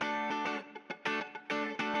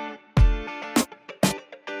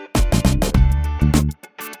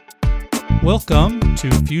Welcome to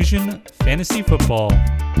Fusion Fantasy Football. All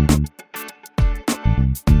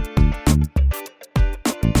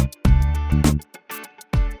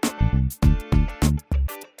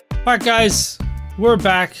right, guys, we're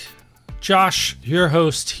back. Josh, your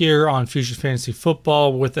host here on Fusion Fantasy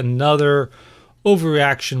Football with another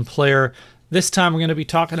overreaction player. This time we're going to be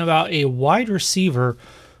talking about a wide receiver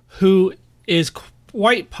who is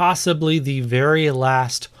quite possibly the very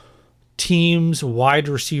last team's wide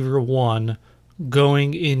receiver one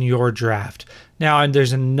going in your draft. Now, and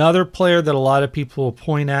there's another player that a lot of people will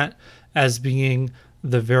point at as being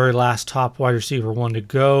the very last top wide receiver one to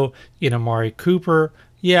go in Amari Cooper.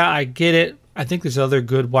 Yeah, I get it. I think there's other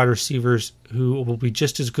good wide receivers who will be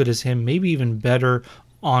just as good as him, maybe even better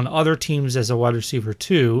on other teams as a wide receiver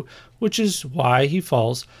too, which is why he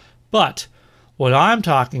falls. But what I'm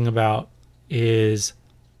talking about is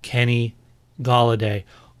Kenny Golladay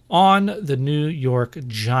on the New York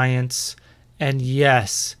Giants. And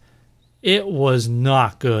yes, it was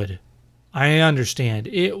not good. I understand.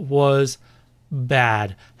 It was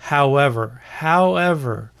bad. However,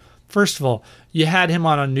 first of all, you had him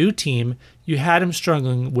on a new team. You had him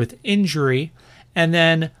struggling with injury. And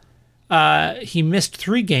then he missed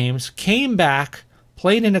 3 games, came back,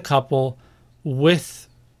 played in a couple with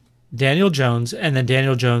Daniel Jones, and then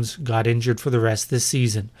Daniel Jones got injured for the rest of this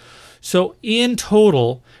season. So in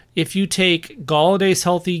total, if you take Galladay's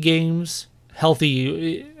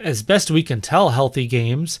healthy as best we can tell, healthy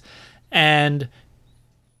games, and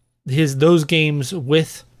those games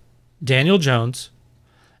with Daniel Jones,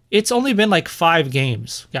 it's only been like 5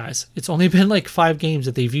 games, guys. It's only been like 5 games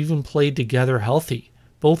that they've even played together healthy,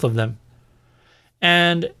 both of them.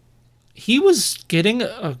 And he was getting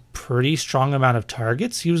a pretty strong amount of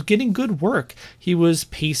targets. He was getting good work. He was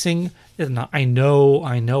pacing. I know,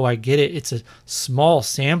 I get it. It's a small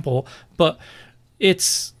sample, but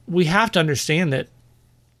we have to understand that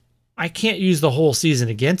I can't use the whole season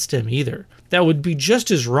against him either. That would be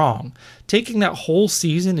just as wrong. Taking that whole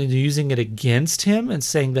season and using it against him and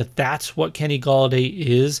saying that that's what Kenny Golladay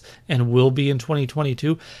is and will be in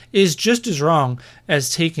 2022 is just as wrong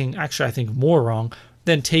as I think more wrong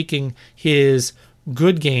than taking his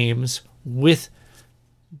good games with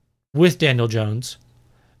Daniel Jones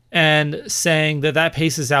and saying that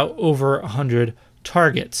paces out over 100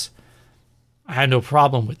 targets. I had no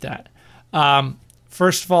problem with that.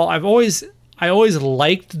 First of all, I always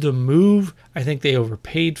liked the move. I think they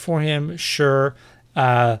overpaid for him. Sure.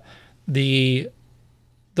 The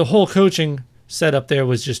whole coaching setup there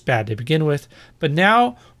was just bad to begin with. But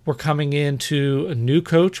now we're coming into a new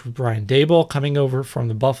coach with Brian Daboll coming over from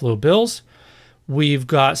the Buffalo Bills. We've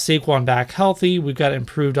got Saquon back healthy. We've got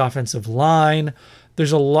improved offensive line.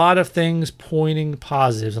 There's a lot of things pointing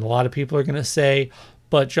positives, and a lot of people are going to say,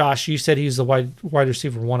 but Josh, you said he's the wide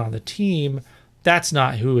receiver one on the team. That's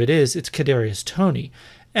not who it is. It's Kadarius Toney.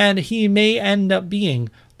 And he may end up being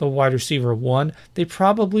the wide receiver one. They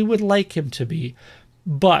probably would like him to be.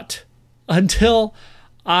 But until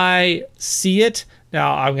I see it,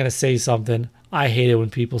 now I'm going to say something. I hate it when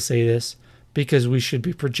people say this because we should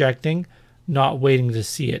be projecting, not waiting to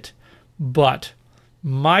see it. But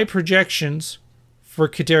my projections for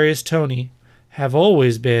Kadarius Toney have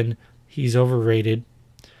always been he's overrated.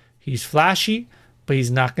 He's flashy, but he's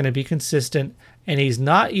not going to be consistent. And he's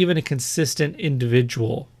not even a consistent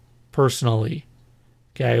individual, personally,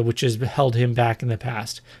 okay, which has held him back in the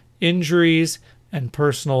past. Injuries and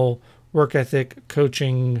personal work ethic,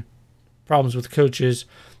 coaching, problems with coaches.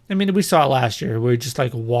 I mean, we saw it last year where he just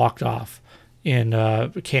walked off in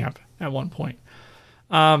camp at one point.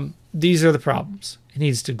 These are the problems. He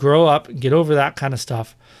needs to grow up and get over that kind of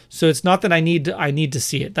stuff. So it's not that I need to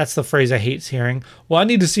see it. That's the phrase I hate hearing. Well, I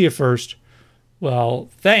need to see it first. Well,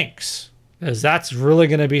 thanks. Because that's really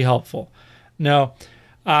going to be helpful. No,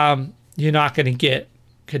 you're not going to get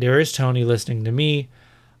Kadarius Toney listening to me.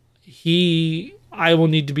 I will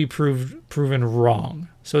need to be proven wrong.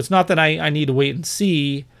 So it's not that I need to wait and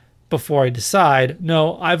see before I decide.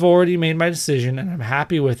 No, I've already made my decision and I'm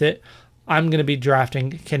happy with it. I'm going to be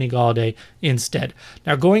drafting Kenny Golladay instead.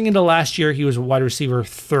 Now, going into last year, he was a wide receiver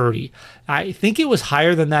 30. I think it was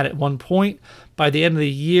higher than that at one point. By the end of the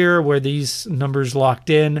year, where these numbers locked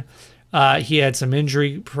in, he had some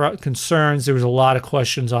injury concerns. There was a lot of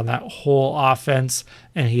questions on that whole offense,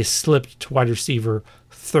 and he slipped to wide receiver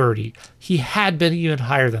 30. He had been even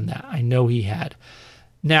higher than that. I know he had.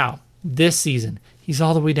 Now, this season, he's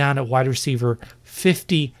all the way down at wide receiver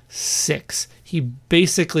 56. He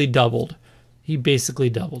basically doubled. In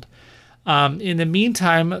the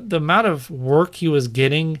meantime, the amount of work he was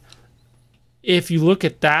getting, if you look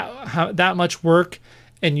at that much work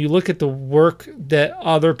and you look at the work that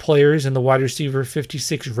other players in the wide receiver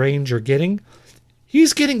 56 range are getting,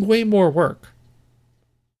 he's getting way more work.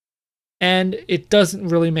 And it doesn't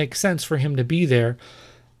really make sense for him to be there.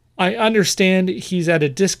 I understand he's at a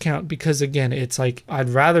discount because, again, it's like I'd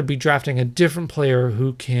rather be drafting a different player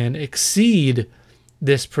who can exceed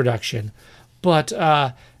this production. But,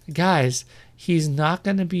 guys, he's not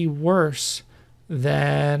going to be worse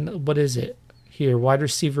than, what is it here? Wide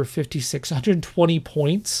receiver 56, 120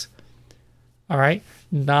 points. All right.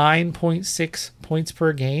 9.6 points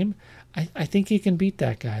per game. I think he can beat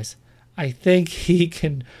that, guys. I think he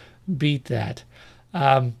can beat that.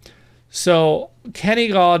 So Kenny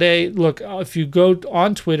Golladay, look, if you go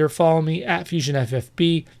on Twitter, follow me at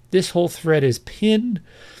FusionFFB. This whole thread is pinned.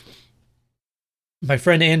 My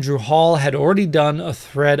friend Andrew Hall had already done a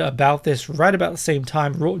thread about this right about the same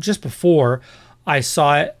time, just before I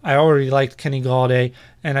saw it. I already liked Kenny Golladay,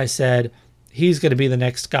 and I said, he's going to be the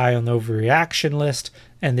next guy on the overreaction list,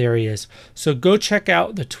 and there he is. So go check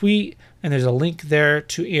out the tweet, and there's a link there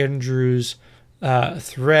to Andrew's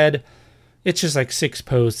thread. It's just like 6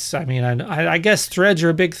 posts. I mean, I guess threads are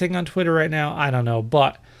a big thing on Twitter right now. I don't know.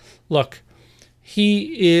 But look,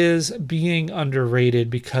 he is being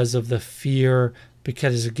underrated because of the fear.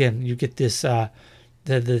 Because, again, you get this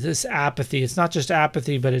this apathy. It's not just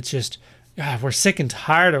apathy, but it's just, God, we're sick and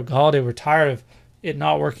tired of Golladay. We're tired of it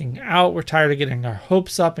not working out. We're tired of getting our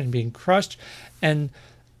hopes up and being crushed. And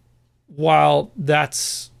while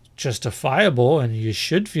that's justifiable and you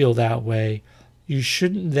should feel that way, you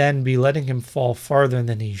shouldn't then be letting him fall farther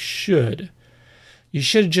than he should. You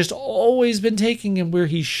should have just always been taking him where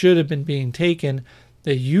he should have been being taken,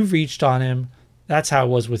 that you reached on him. That's how it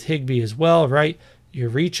was with Higbee as well, right? You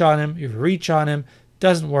reach on him,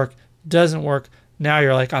 doesn't work. Now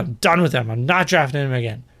you're like, I'm done with him. I'm not drafting him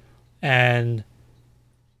again. And,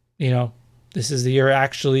 this is the year,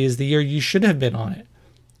 actually is the year you should have been on it.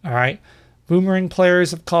 All right? Boomerang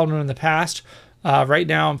players have called him in the past. Right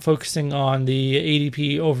now, I'm focusing on the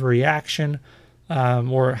ADP overreaction,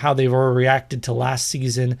 or how they've overreacted to last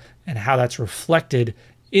season and how that's reflected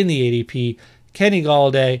in the ADP. Kenny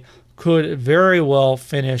Golladay could very well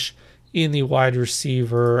finish in the wide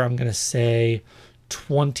receiver, I'm going to say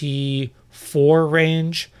 24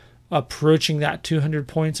 range, approaching that 200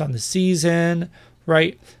 points on the season,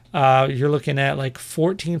 right? You're looking at like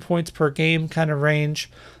 14 points per game kind of range.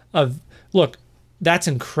 Look, that's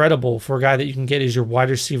incredible for a guy that you can get as your wide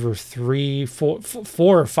receiver 3, 4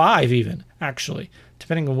 or 5 even, actually,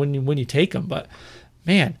 depending on when you take him. But,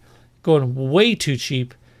 man, going way too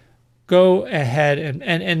cheap. Go ahead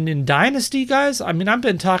and in Dynasty, guys, I mean, I've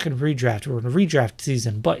been talking redraft. We're in a redraft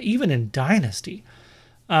season, but even in Dynasty,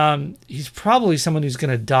 he's probably someone who's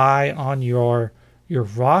going to die on your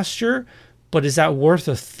roster, but is that worth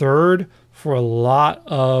a third for a lot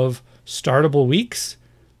of startable weeks?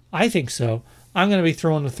 I think so. I'm going to be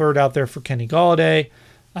throwing the third out there for Kenny Golladay.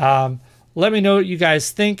 Let me know what you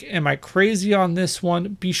guys think. Am I crazy on this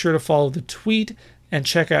one? Be sure to follow the tweet and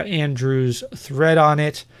check out Andrew's thread on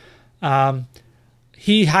it.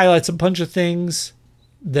 He highlights a bunch of things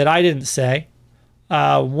that I didn't say.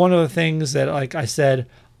 One of the things that, like I said,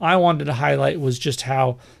 I wanted to highlight was just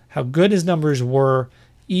how good his numbers were,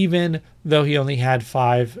 even though he only had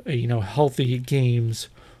 5, healthy games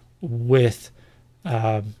with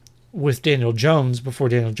Daniel Jones before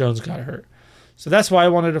Daniel Jones got hurt. So that's why I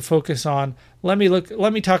wanted to focus on. Let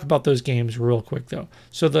me talk about those games real quick though.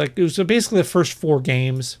 So basically the first 4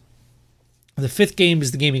 games. The 5th game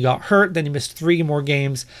is the game he got hurt. Then he missed 3 more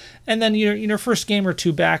games, and then your first game or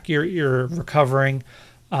 2 back, you're recovering.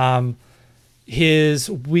 His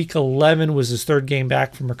week 11 was his 3rd game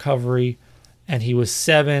back from recovery, and he was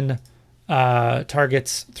 7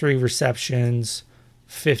 targets, 3 receptions,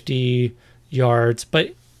 50 yards.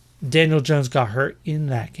 But Daniel Jones got hurt in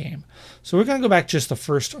that game. So we're going to go back just the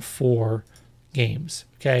first 4 games,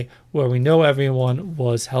 okay, where we know everyone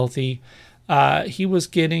was healthy. He was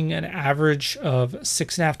getting an average of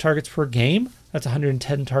 6.5 targets per game. That's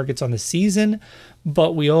 110 targets on the season.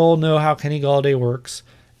 But we all know how Kenny Golladay works.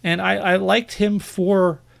 And I liked him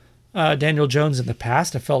for Daniel Jones in the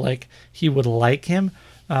past. I felt like he would like him,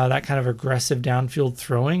 that kind of aggressive downfield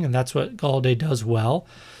throwing, and that's what Golladay does well.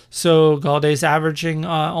 So Galladay's averaging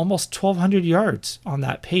almost 1,200 yards on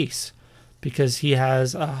that pace because he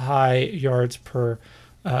has a high yards per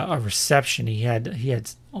a reception. He had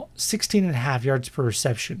 16.5 yards per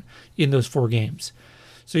reception in those 4 games.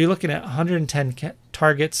 So you're looking at 110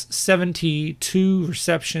 targets, 72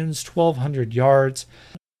 receptions, 1,200 yards.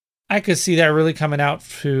 I could see that really coming out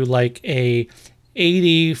to like a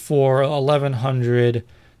 80 for 1,100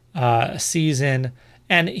 season.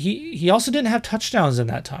 And he also didn't have touchdowns in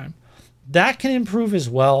that time. That can improve as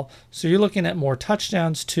well. So you're looking at more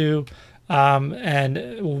touchdowns too.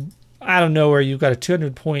 And I don't know where you've got a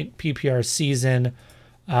 200-point PPR season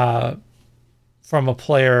from a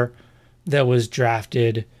player that was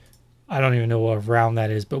drafted. I don't even know what round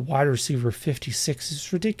that is, but wide receiver 56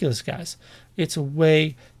 is ridiculous, guys. It's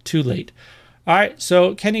way too late. All right,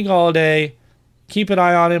 so Kenny Golladay, keep an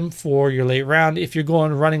eye on him for your late round. If you're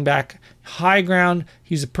going running back high ground,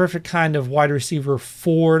 he's a perfect kind of wide receiver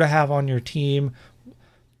 4 to have on your team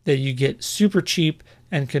that you get super cheap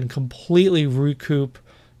and can completely recoup.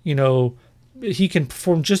 You know, he can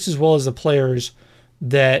perform just as well as the players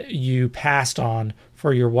that you passed on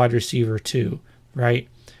for your wide receiver 2, right?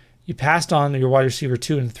 You passed on your wide receiver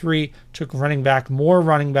 2 and 3, took more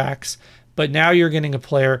running backs, but now you're getting a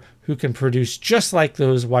player who can produce just like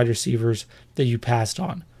those wide receivers that you passed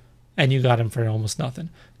on, and you got him for almost nothing.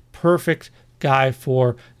 Perfect guy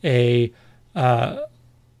for a high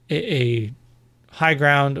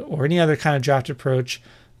ground or any other kind of draft approach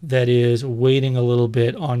that is waiting a little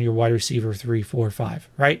bit on your wide receiver 3, 4, 5,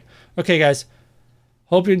 right? Okay, guys.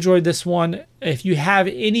 Hope you enjoyed this one. If you have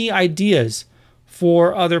any ideas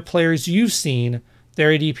for other players you've seen, their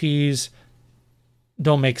ADPs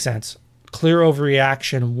don't make sense. Clear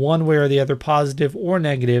overreaction, one way or the other, positive or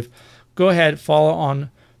negative, go ahead, follow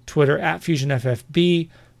on Twitter at FusionFFB,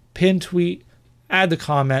 pin tweet, add the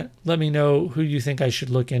comment, let me know who you think I should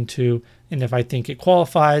look into, and if I think it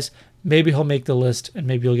qualifies, maybe he'll make the list and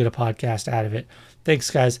maybe you'll get a podcast out of it.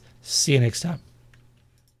 Thanks, guys. See you next time.